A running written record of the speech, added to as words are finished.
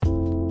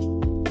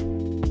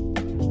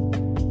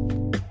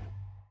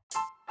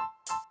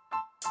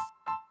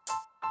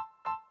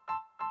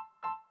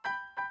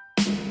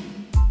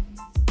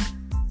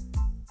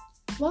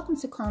Welcome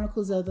to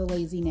Chronicles of the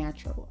Lazy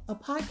Natural, a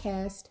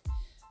podcast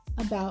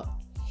about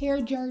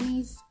hair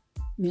journeys,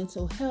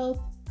 mental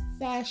health,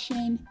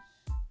 fashion,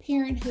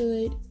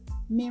 parenthood,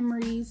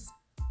 memories,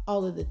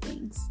 all of the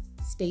things.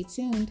 Stay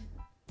tuned.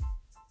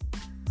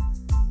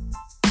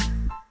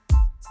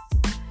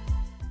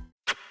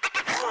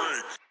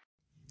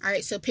 All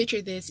right, so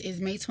picture this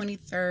is May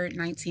 23rd,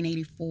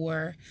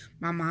 1984.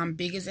 My mom,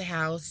 big as a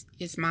house.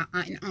 It's my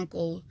aunt and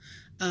uncle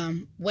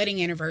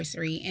wedding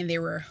anniversary, and they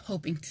were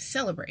hoping to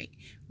celebrate,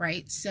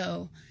 right?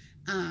 So,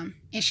 and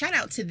shout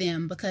out to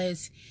them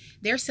because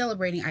they're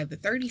celebrating either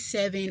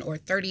 37 or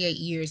 38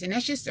 years, and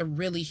that's just a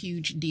really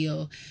huge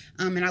deal.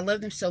 And I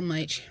love them so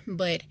much.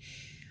 But,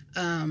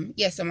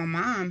 so my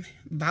mom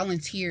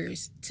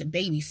volunteers to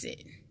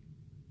babysit.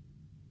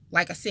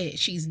 Like I said,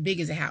 she's big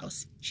as a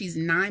house. She's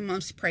 9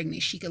 months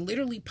pregnant. She could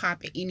literally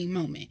pop at any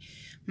moment.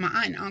 My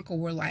aunt and uncle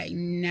were like,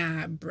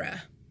 nah,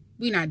 bruh,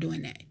 we're not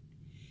doing that.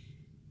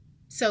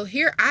 So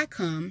here I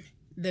come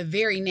the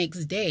very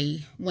next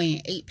day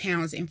weighing 8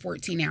 pounds and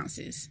 14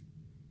 ounces.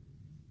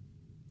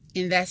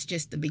 And that's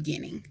just the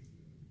beginning.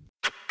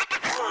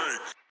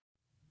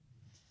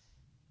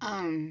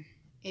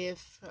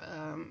 If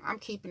I'm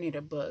keeping it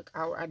a book,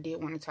 I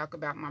did want to talk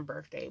about my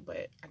birthday,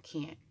 but I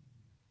can't.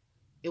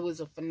 It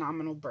was a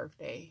phenomenal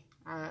birthday.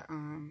 I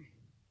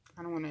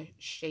don't want to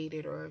shade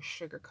it or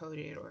sugarcoat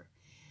it or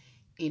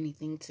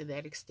anything to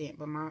that extent,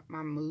 but my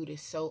mood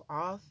is so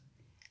off.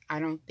 I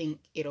don't think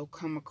it'll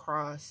come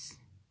across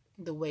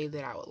the way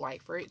that I would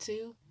like for it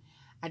to.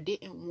 I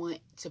didn't want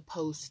to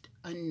post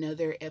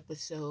another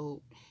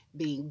episode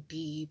being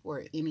deep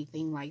or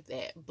anything like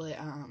that, but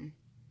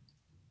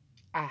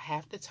I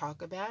have to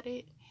talk about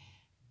it,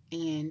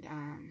 and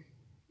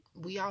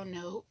we all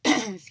know,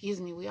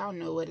 we all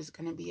know what it's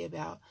going to be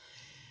about.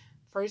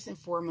 First and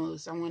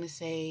foremost, I want to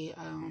say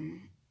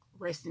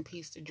rest in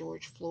peace to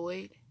George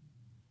Floyd.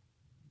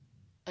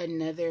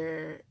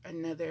 Another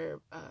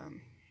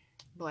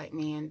black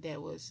man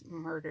that was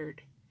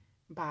murdered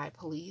by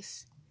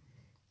police.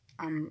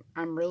 I'm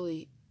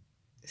really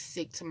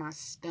sick to my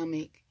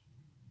stomach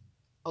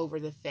over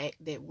the fact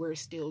that we're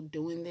still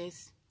doing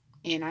this.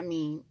 And I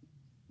mean,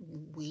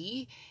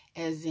 we,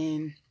 as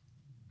in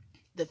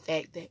the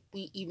fact that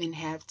we even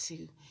have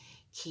to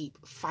keep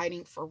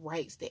fighting for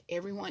rights that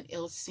everyone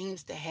else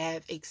seems to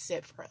have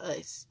except for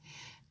us.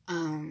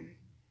 I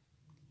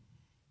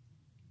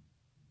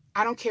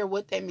don't care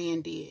what that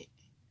man did.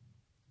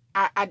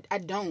 I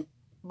don't,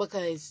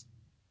 because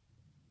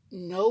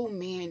no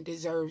man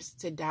deserves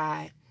to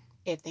die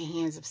at the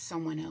hands of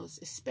someone else,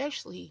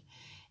 especially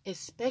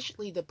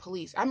the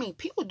police. I mean,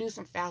 people do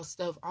some foul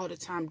stuff all the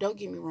time, don't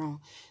get me wrong.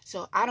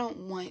 So I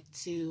don't want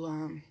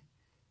to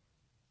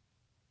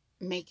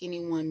make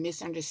anyone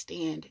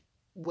misunderstand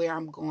where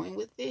I'm going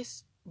with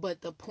this,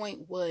 but the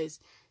point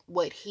was,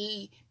 what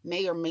he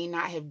may or may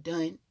not have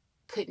done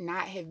could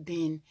not have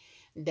been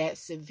that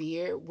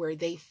severe where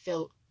they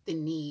felt the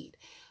need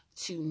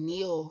to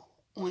kneel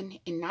on,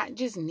 and not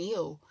just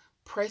kneel,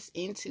 press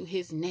into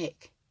his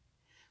neck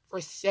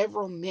for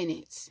several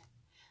minutes,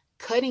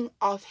 cutting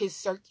off his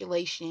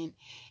circulation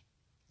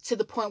to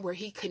the point where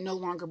he could no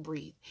longer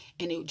breathe.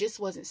 And it just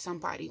wasn't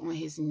somebody on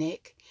his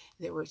neck.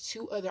 There were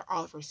 2 other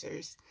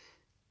officers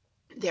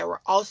that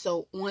were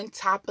also on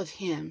top of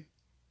him,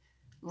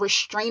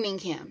 restraining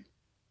him.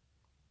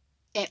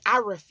 And I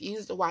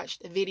refuse to watch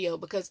the video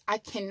because I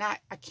cannot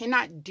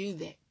do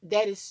that.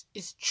 That is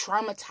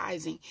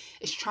traumatizing.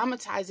 It's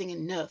traumatizing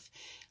enough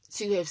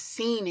to have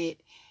seen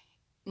it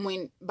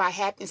when by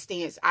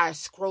happenstance I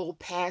scroll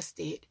past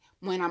it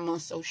when I'm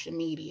on social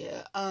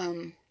media.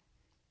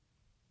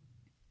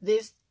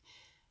 This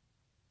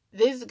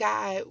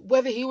guy,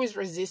 whether he was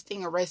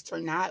resisting arrest or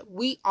not,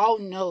 we all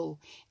know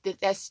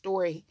that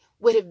story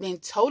would have been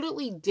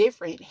totally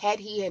different had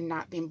he had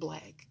not been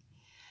black.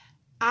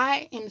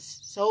 I am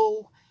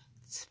so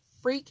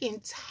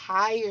freaking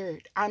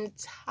tired. I'm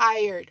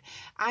tired.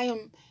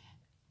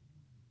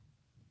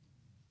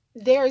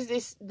 There's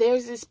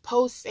this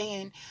post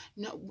saying,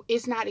 no,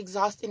 it's not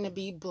exhausting to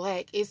be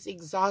black. It's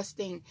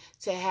exhausting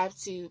to have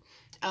to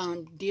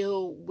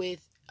deal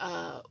with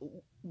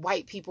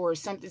white people or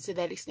something to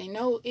that extent.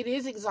 No, it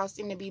is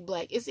exhausting to be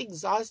black. It's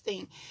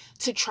exhausting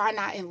to try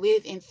not and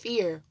live in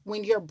fear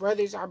when your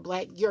brothers are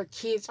black, your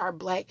kids are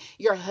black,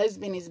 your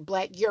husband is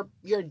black, your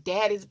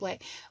dad is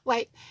black.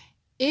 Like,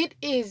 it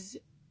is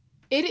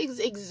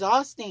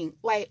exhausting.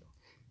 Like,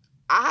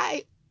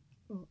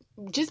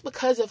 just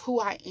because of who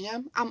I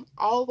am, I'm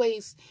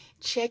always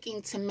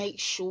checking to make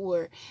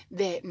sure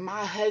that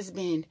my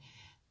husband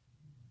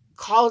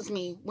calls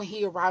me when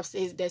he arrives to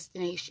his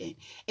destination.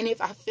 And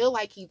if I feel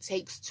like he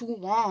takes too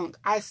long,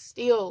 I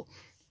still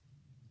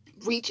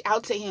reach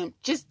out to him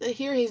just to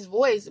hear his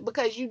voice,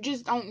 because you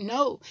just don't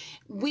know.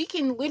 We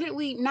can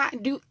literally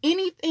not do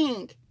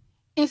anything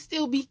and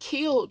still be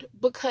killed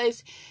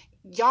because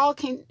y'all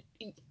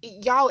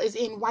as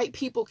in white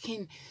people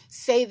can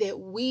say that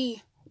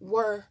we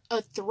were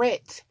a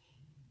threat,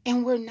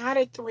 and we're not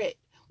a threat.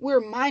 We're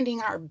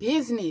minding our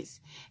business.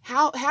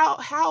 How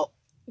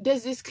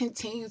does this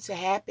continue to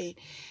happen?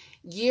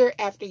 year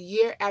after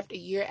year after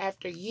year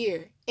after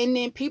year. And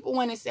then people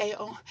want to say,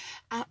 oh,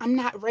 I'm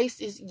not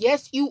racist.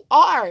 Yes, you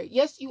are.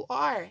 Yes, you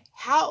are.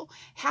 How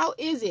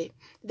is it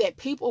that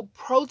people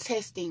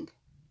protesting,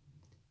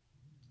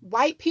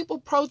 white people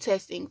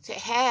protesting to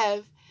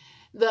have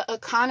the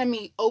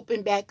economy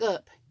open back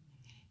up,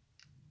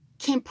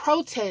 can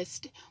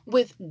protest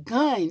with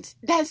guns?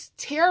 That's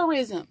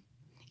terrorism.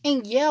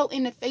 And yell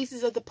in the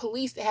faces of the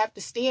police that have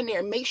to stand there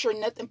and make sure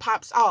nothing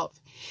pops off.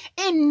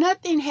 And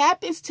nothing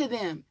happens to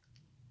them.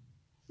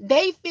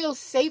 They feel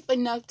safe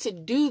enough to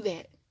do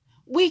that.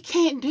 We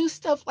can't do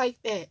stuff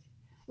like that.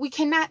 We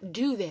cannot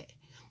do that.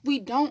 We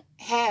don't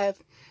have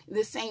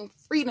the same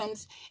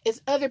freedoms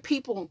as other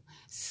people.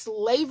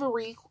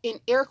 Slavery, in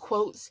air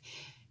quotes,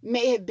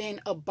 may have been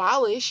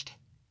abolished,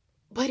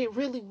 but it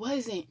really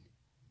wasn't.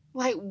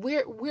 Like,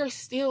 we're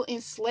still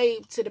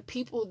enslaved to the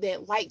people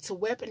that like to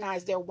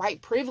weaponize their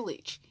white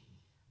privilege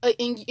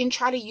and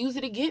try to use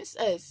it against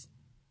us.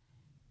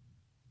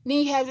 Then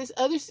you have this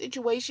other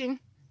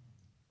situation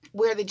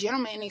where the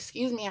gentleman,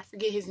 excuse me, I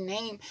forget his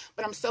name,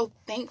 but I'm so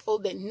thankful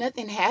that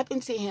nothing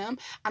happened to him.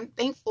 I'm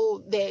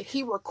thankful that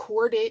he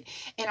recorded,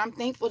 and I'm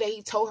thankful that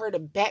he told her to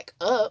back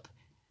up.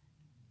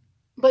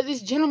 But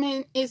this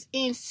gentleman is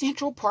in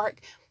Central Park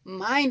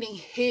minding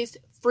his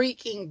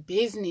freaking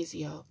business,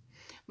 yo.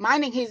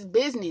 Minding his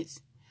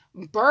business.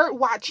 Bird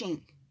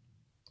watching.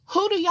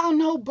 Who do y'all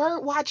know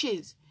bird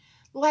watches?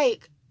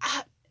 Like,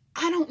 I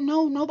don't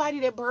know nobody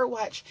that bird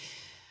watch.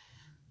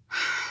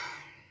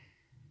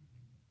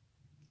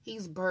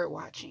 He's bird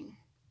watching.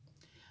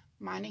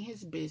 Minding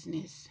his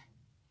business.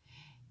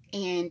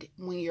 And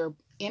when you're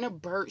in a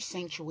bird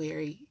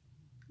sanctuary,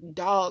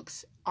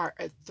 dogs are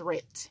a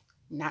threat.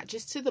 Not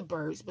just to the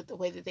birds, but the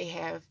way that they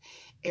have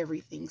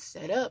everything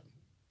set up.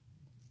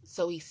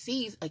 So he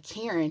sees a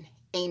Karen,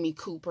 Amy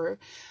Cooper,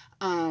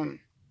 and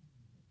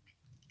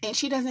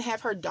she doesn't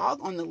have her dog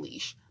on the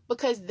leash,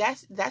 because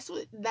that's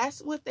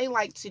what they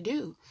like to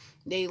do.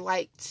 They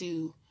like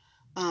to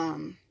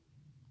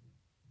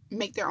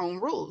make their own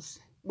rules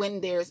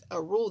when there's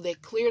a rule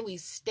that clearly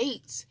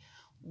states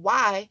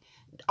why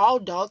all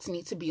dogs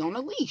need to be on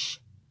a leash.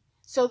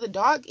 So the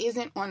dog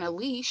isn't on a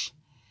leash,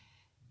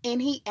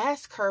 and he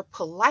asks her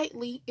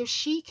politely if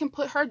she can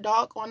put her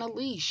dog on a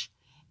leash,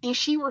 and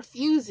she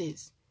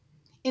refuses.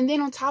 And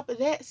then on top of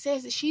that,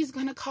 says that she's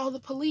going to call the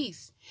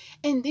police,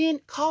 and then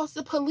calls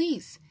the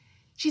police.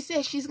 She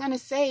says she's going to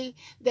say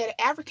that an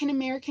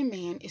African-American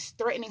man is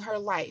threatening her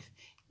life.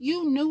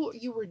 You knew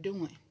what you were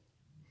doing.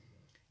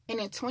 And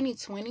in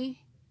 2020,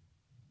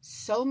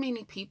 so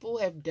many people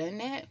have done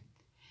that,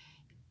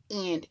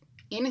 and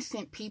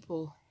innocent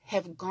people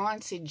have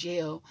gone to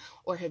jail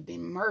or have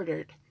been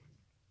murdered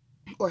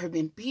or have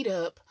been beat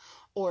up,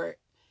 or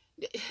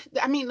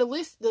I mean, the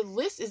list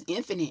is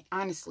infinite,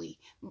 honestly.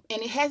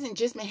 And it hasn't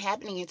just been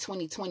happening in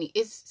 2020.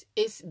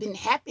 It's been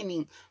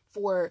happening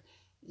for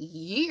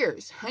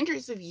years,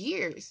 hundreds of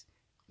years,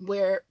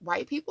 where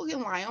white people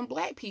can lie on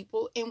black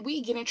people and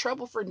we get in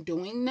trouble for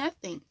doing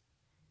nothing.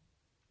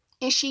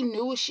 And she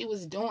knew what she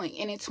was doing.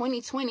 And in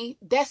 2020,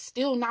 that's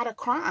still not a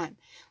crime.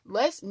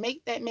 Let's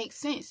make that make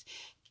sense.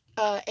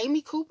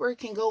 Amy Cooper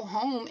can go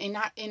home and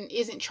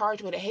isn't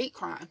charged with a hate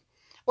crime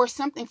or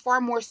something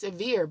far more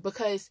severe,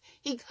 because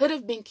he could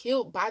have been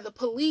killed by the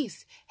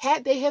police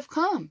had they have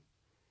come.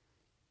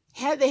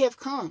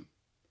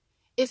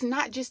 It's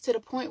not just to the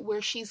point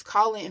where she's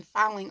calling and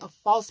filing a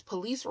false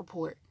police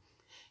report.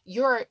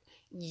 You're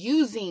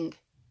using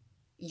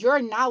your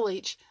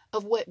knowledge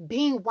of what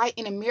being white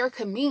in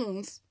America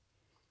means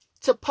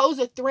to pose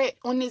a threat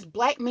on this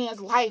black man's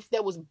life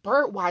that was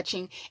bird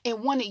watching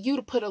and wanted you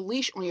to put a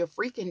leash on your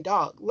freaking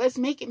dog. Let's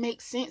make it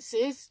make sense,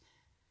 sis.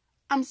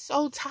 I'm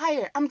so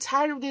tired. I'm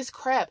tired of this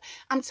crap.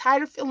 I'm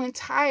tired of feeling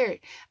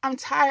tired. I'm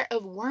tired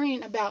of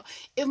worrying about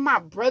if my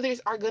brothers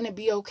are going to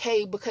be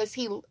okay because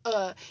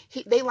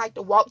they like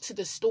to walk to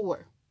the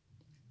store.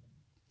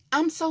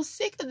 I'm so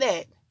sick of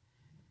that.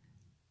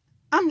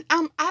 I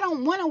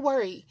don't want to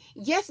worry.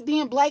 Yes,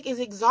 being black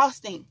is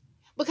exhausting,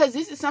 because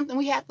this is something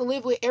we have to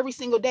live with every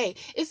single day.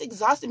 It's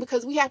exhausting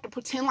because we have to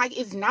pretend like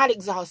it's not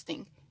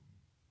exhausting.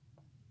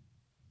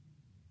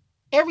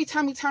 Every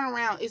time we turn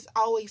around, it's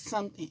always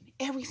something.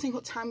 Every single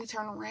time we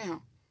turn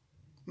around.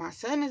 My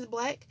son is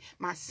black.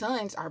 My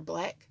sons are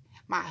black.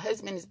 My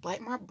husband is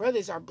black. My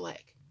brothers are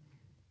black.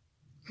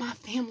 My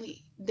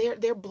family,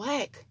 they're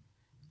black.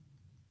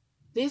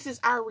 This is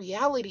our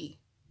reality.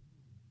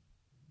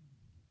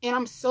 And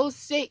I'm so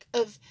sick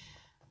of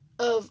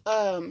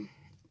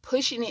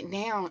pushing it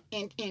down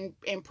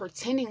and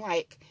pretending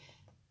like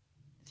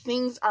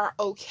things are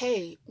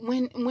okay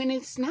when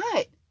it's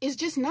not. It's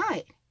just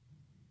not.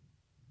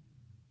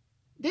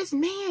 This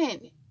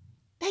man,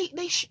 they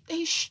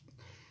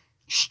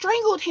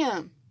strangled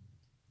him.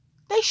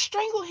 They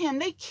strangled him.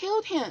 They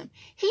killed him.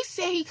 He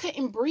said he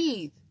couldn't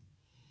breathe.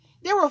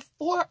 There were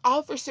 4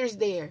 officers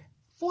there.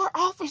 4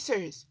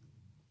 officers.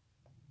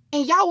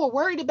 And y'all were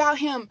worried about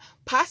him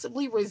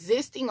possibly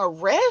resisting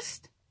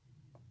arrest?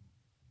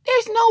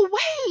 There's no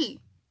way.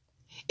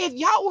 If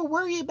y'all were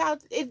worried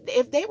about,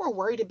 if they were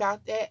worried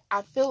about that,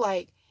 I feel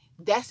like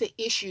That's an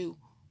issue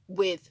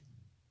with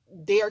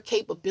their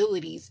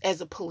capabilities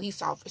as a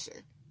police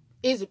officer.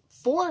 Is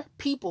 4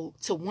 people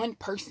to 1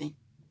 person.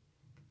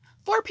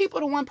 4 people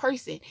to 1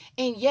 person.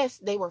 And yes,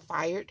 they were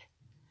fired.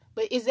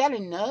 But is that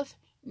enough?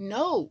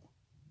 No.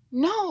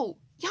 No.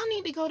 Y'all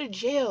need to go to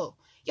jail.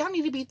 Y'all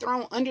need to be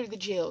thrown under the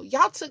jail.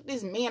 Y'all took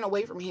this man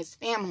away from his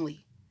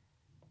family.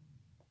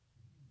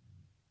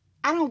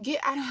 I'm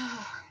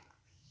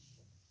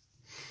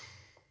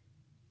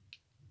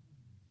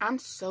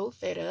so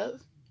fed up.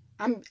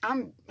 I'm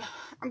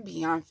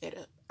beyond fed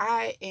up.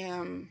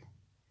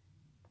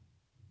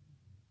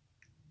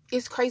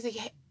 It's crazy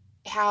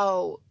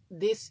how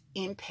this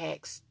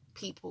impacts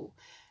people.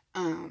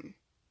 And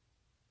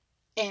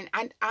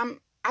I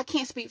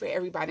can't speak for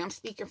everybody. I'm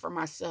speaking for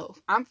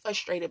myself. I'm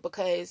frustrated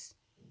because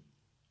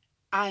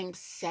I'm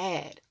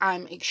sad.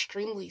 I'm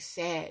extremely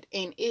sad,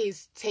 and it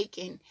is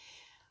taking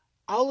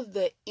all of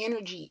the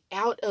energy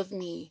out of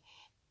me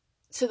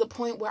to the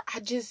point where I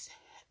just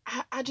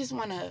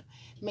want to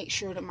make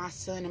sure that my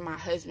son and my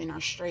husband are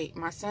straight.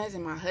 My sons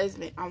and my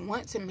husband, I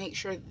want to make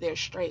sure that they're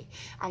straight.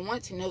 I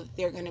want to know that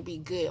they're going to be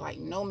good, like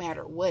no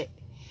matter what.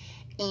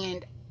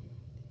 And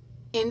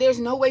there's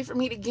no way for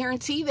me to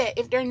guarantee that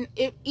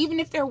even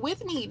if they're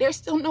with me, there's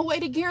still no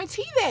way to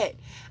guarantee that.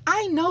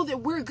 I know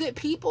that we're good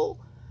people,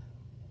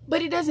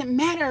 but it doesn't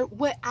matter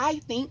what I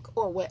think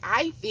or what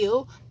I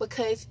feel,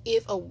 because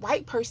if a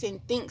white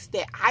person thinks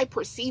that I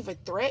perceive a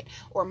threat,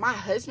 or my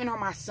husband or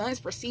my sons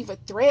perceive a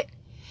threat,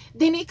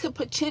 then it could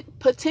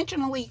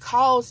potentially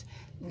cause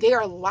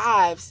their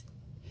lives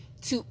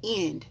to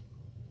end.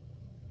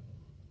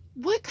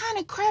 What kind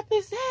of crap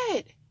is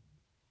that?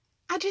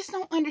 I just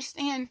don't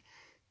understand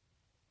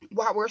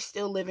why we're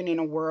still living in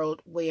a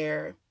world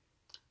where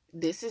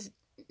this is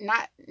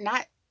not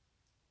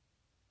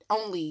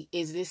only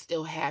is this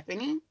still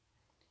happening,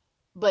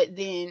 but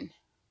then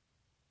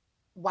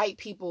white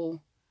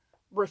people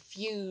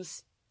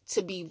refuse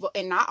to be,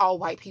 and not all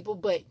white people,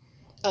 but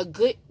a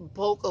good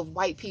bulk of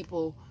white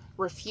people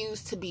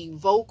refuse to be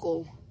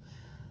vocal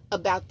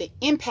about the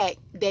impact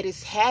that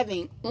it's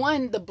having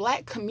on the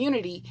Black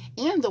community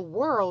and the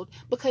world,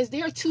 because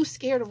they're too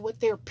scared of what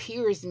their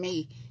peers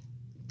may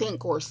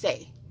think or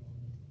say.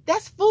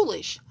 That's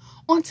foolish.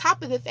 On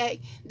top of the fact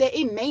that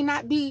it may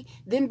not be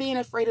them being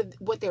afraid of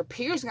what their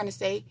peers are going to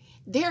say,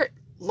 they're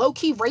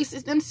low-key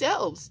racist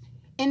themselves,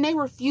 and they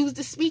refuse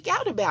to speak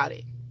out about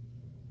it.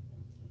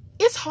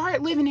 It's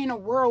hard living in a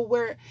world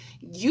where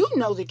you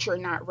know that you're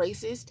not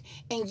racist,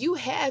 and you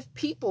have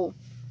people,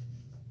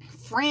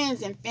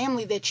 friends and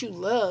family that you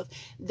love,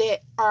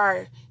 that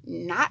are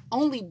not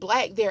only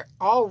Black, they're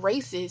all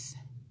races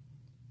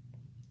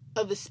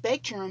of the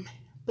spectrum,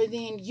 but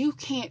then you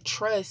can't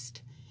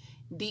trust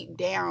deep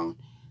down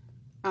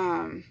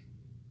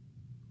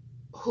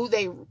who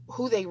they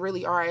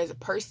really are as a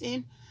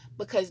person,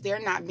 because they're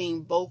not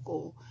being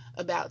vocal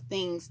about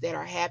things that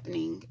are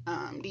happening,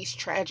 these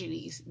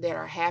tragedies that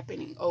are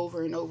happening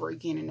over and over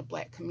again in the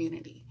Black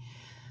community.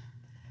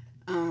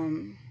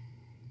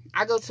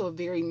 I go to a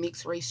very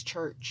mixed race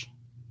church,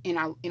 and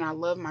I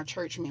love my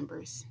church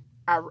members.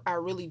 I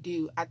really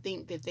do. I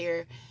think that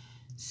they're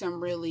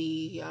some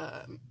really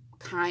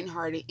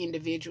kind-hearted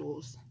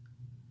individuals.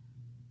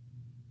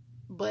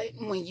 But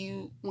when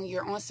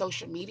you're on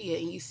social media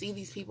and you see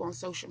these people on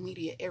social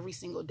media every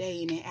single day,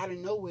 and then out of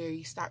nowhere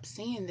you stop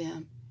seeing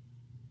them,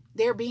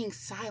 they're being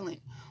silent.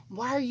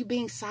 Why are you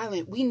being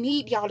silent? We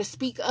need y'all to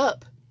speak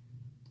up.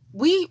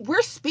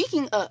 We're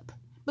speaking up,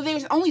 but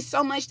there's only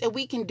so much that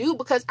we can do,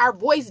 because our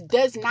voice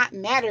does not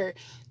matter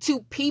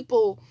to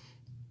people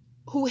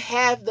who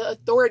have the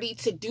authority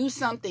to do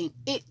something.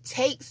 It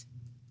takes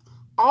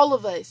all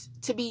of us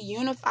to be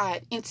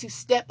unified and to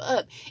step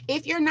up.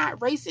 If you're not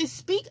racist,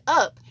 speak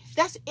up.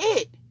 That's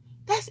it.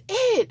 That's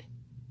it.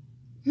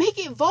 Make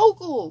it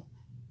vocal.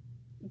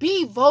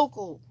 Be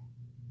vocal.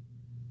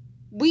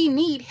 We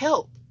need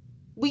help.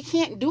 We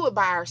can't do it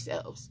by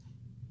ourselves.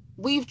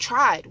 We've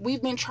tried.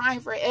 We've been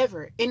trying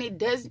forever, and it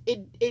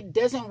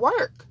doesn't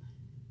work.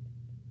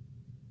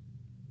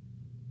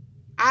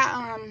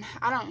 I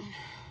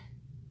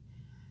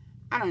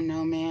don't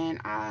know, man.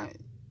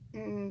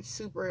 I'm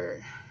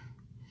super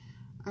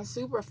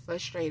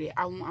frustrated.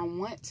 I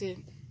want to,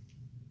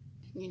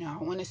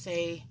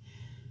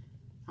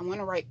 I want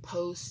to write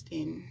posts,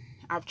 and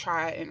I've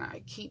tried, and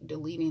I keep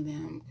deleting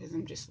them because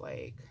I'm just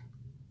like,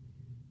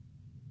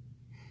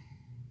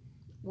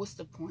 what's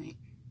the point?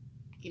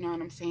 You know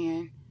what I'm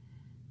saying?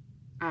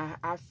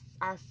 I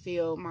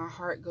feel my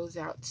heart goes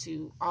out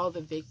to all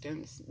the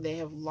victims that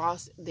have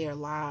lost their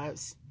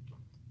lives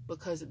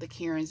because of the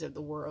Karens of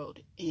the world,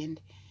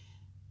 and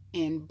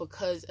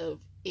because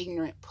of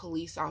ignorant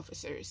police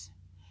officers.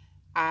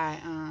 My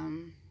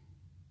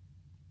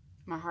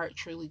heart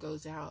truly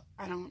goes out.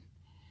 I don't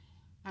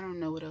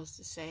know what else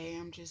to say.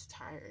 I'm just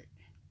tired.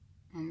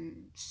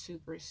 I'm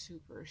super,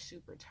 super,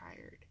 super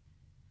tired.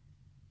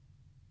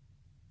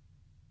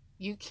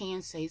 You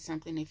can say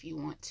something if you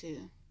want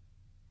to.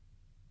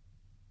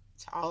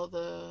 To all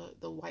the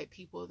white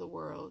people of the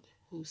world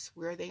who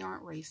swear they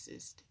aren't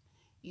racist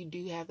you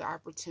do have the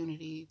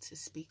opportunity to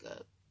speak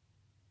up.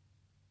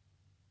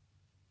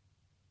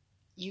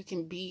 You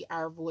can be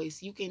our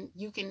voice. You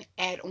can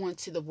add on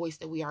to the voice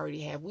that we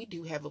already have. We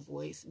do have a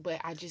voice, but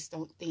I just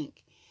don't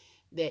think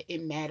that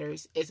it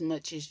matters as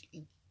much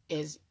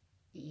as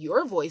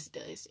your voice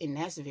does. And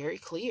that's very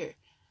clear.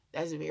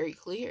 That's very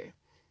clear.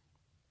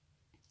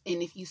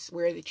 And if you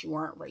swear that you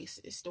aren't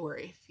racist, or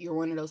if you're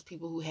one of those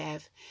people who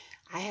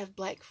I have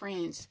black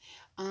friends,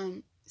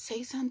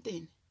 say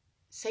something.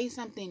 Say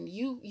something.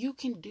 You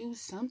can do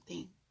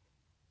something.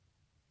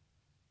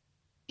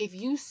 If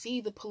you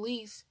see the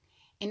police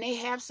and they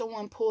have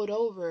someone pulled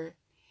over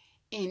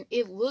and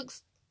it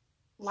looks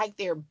like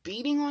they're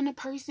beating on the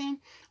person,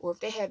 or if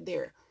they have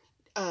their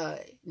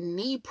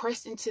knee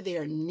pressed into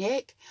their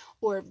neck,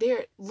 or if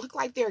they look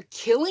like they're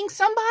killing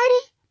somebody,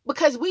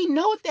 because we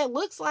know what that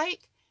looks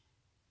like.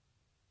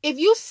 If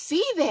you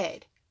see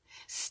that,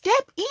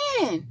 step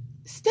in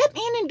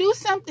and do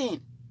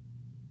something.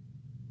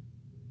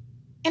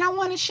 And I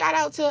want to shout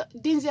out to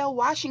Denzel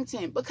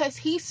Washington, because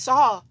he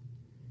saw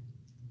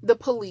the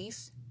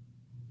police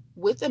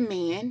with a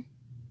man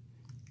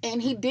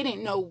and he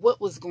didn't know what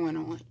was going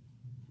on.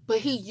 But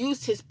he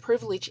used his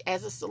privilege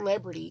as a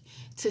celebrity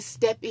to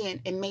step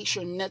in and make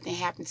sure nothing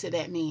happened to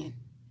that man.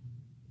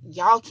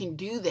 Y'all can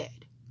do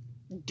that.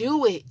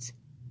 Do it.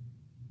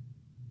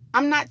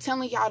 I'm not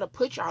telling y'all to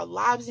put your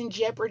lives in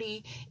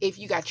jeopardy if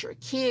you got your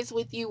kids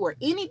with you or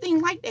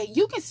anything like that.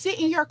 You can sit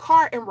in your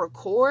car and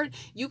record.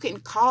 You can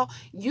call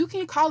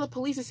the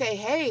police and say,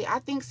 hey, I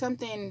think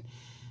something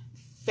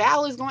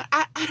foul is going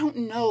on. I don't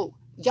know.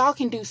 Y'all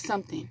can do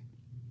something.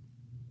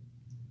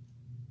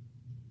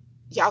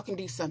 Y'all can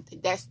do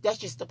something. That's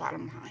just the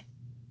bottom line.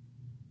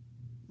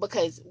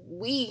 Because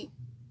we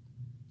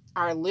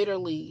are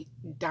literally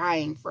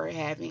dying for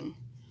having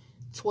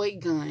toy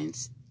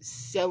guns,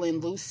 selling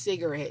loose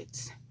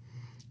cigarettes,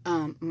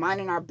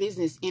 minding our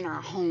business in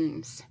our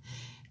homes.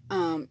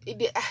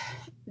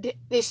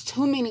 There's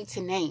too many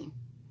to name.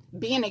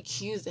 Being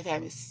accused of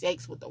having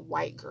sex with a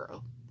white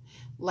girl.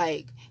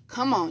 Like,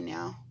 come on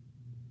now.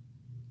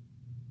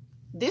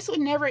 This would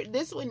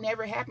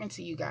never happen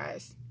to you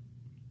guys.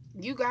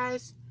 You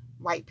guys,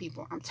 white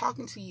people, I'm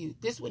talking to you.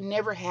 This would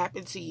never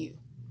happen to you.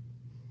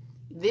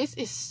 This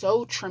is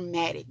so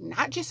traumatic,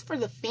 not just for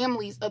the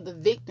families of the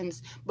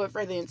victims, but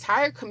for the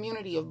entire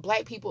community of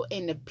black people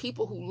and the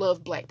people who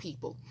love black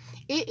people.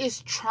 It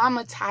is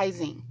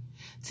traumatizing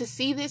to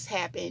see this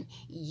happen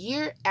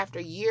year after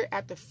year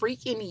after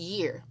freaking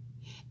year.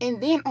 And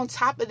then on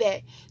top of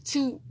that,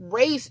 to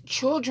raise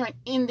children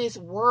in this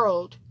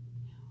world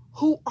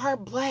who are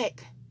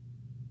black.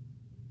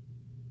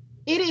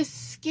 It is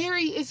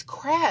scary as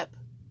crap.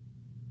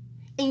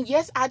 And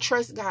yes, I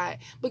trust God.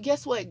 But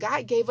guess what?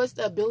 God gave us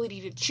the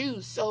ability to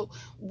choose. So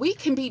we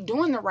can be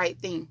doing the right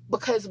thing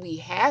because we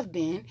have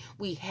been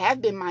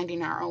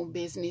minding our own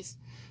business.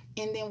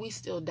 And then we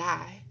still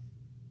die.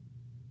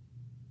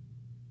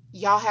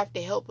 Y'all have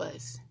to help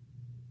us.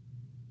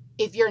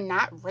 If you're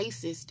not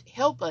racist,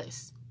 help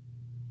us.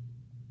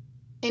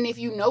 And if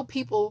you know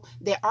people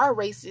that are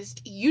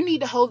racist, you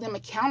need to hold them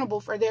accountable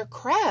for their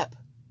crap.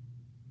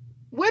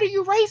 What are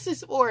you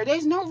racist for?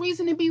 There's no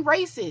reason to be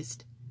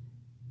racist.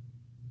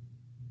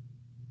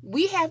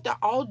 We have to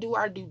all do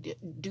our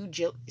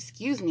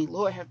excuse me,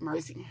 Lord have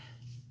mercy.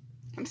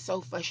 I'm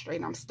so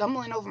frustrated. I'm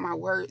stumbling over my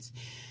words.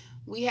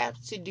 We have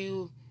to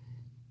do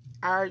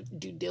our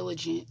due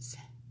diligence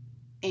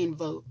and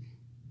vote.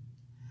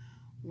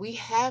 We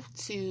have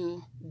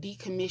to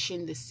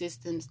decommission the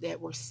systems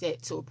that were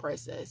set to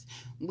oppress us.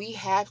 We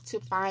have to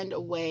find a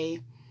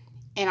way,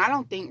 and I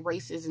don't think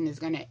racism is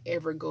going to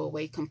ever go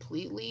away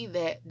completely.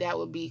 That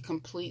would be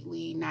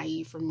completely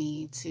naive for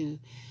me to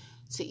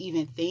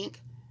even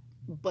think.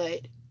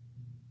 But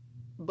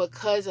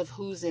because of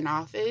who's in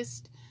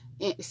office,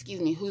 if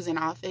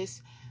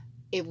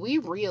we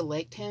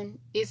reelect him,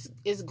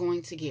 it's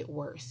going to get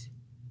worse.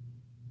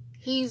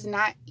 He's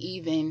not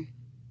even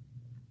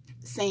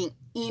saying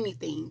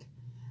anything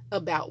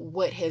about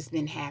what has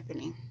been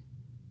happening.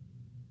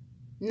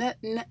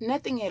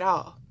 Nothing at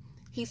all.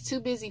 He's too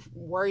busy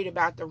worried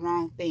about the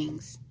wrong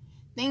things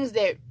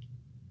that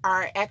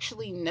are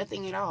actually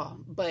nothing at all,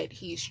 but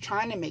he's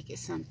trying to make it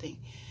something.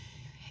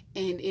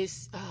 And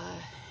it's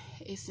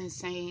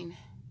insane,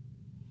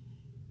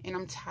 and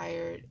I'm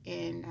tired,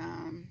 and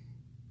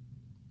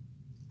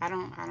I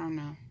don't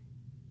know.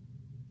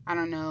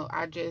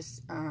 I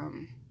just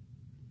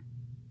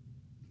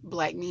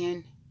black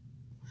men,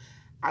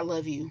 I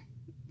love you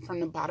from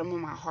the bottom of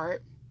my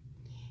heart.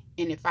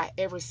 And if I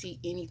ever see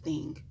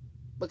anything,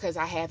 because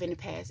I have in the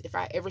past, if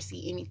I ever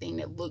see anything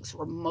that looks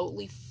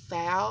remotely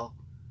foul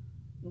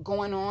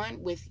going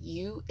on with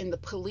you and the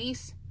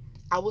police,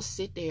 I will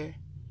sit there.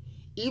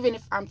 Even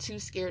if I'm too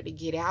scared to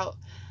get out,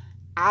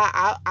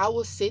 I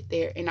will sit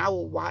there and I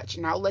will watch,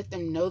 and I'll let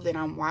them know that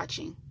I'm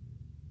watching.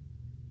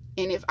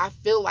 And if I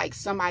feel like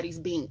somebody's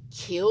being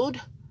killed,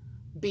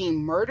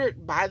 being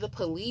murdered by the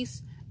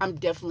police, I'm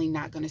definitely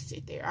not going to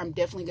sit there. I'm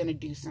definitely going to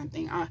do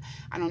something. I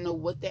don't know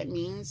what that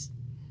means,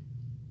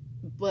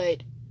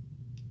 but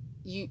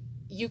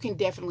you can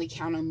definitely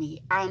count on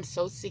me. I'm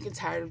so sick and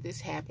tired of this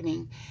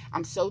happening.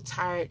 I'm so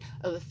tired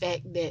of the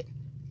fact that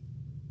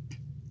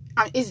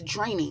it's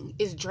draining.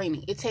 It's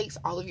draining. It takes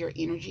all of your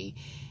energy.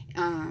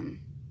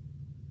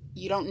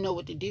 You don't know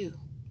what to do.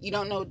 You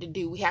don't know what to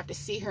do. We have to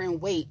sit here and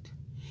wait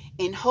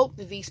and hope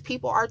that these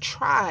people are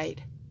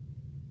tried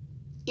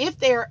if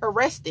they're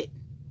arrested.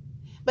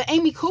 But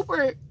Amy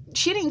Cooper,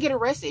 she didn't get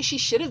arrested. She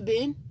should have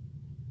been.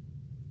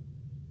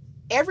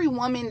 Every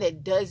woman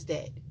that does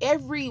that,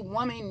 every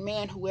woman,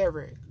 man,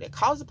 whoever, that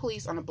calls the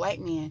police on a black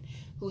man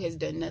who has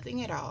done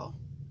nothing at all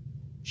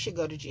should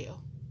go to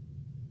jail.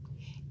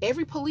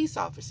 Every police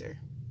officer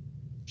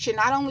should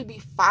not only be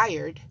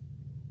fired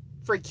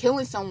for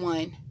killing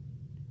someone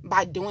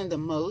by doing the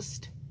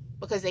most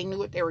because they knew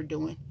what they were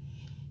doing.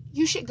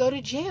 You should go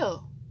to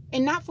jail,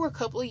 and not for a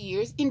couple of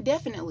years,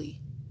 indefinitely.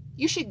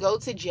 You should go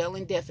to jail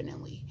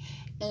indefinitely.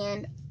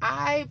 And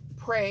I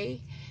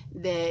pray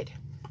that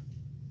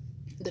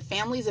the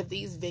families of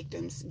these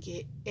victims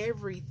get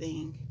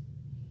everything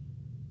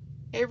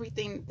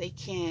they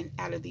can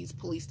out of these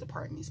police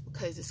departments,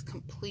 because it's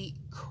complete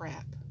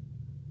crap.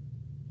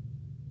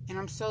 And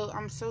I'm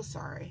so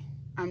sorry.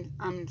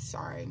 I'm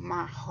sorry.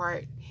 My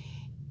heart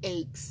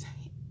aches.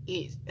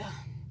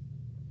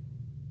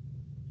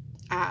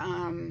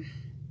 I'm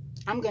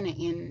gonna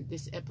end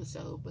this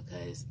episode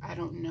because I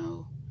don't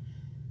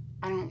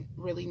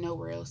really know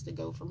where else to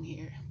go from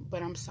here.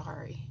 But I'm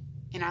sorry,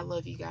 and I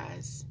love you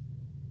guys.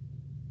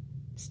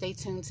 Stay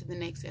tuned to the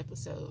next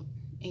episode,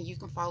 and you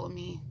can follow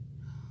me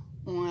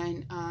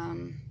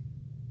on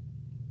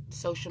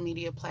social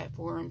media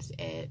platforms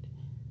at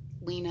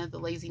Lena the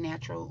Lazy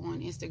Natural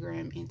on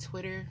Instagram and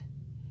Twitter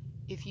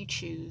if you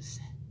choose.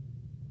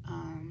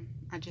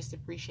 I just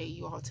appreciate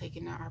you all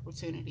taking the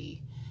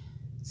opportunity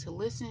to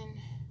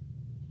listen.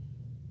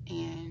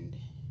 And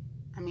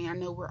I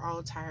know we're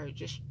all tired.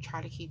 Just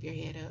try to keep your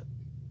head up.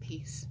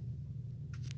 Peace.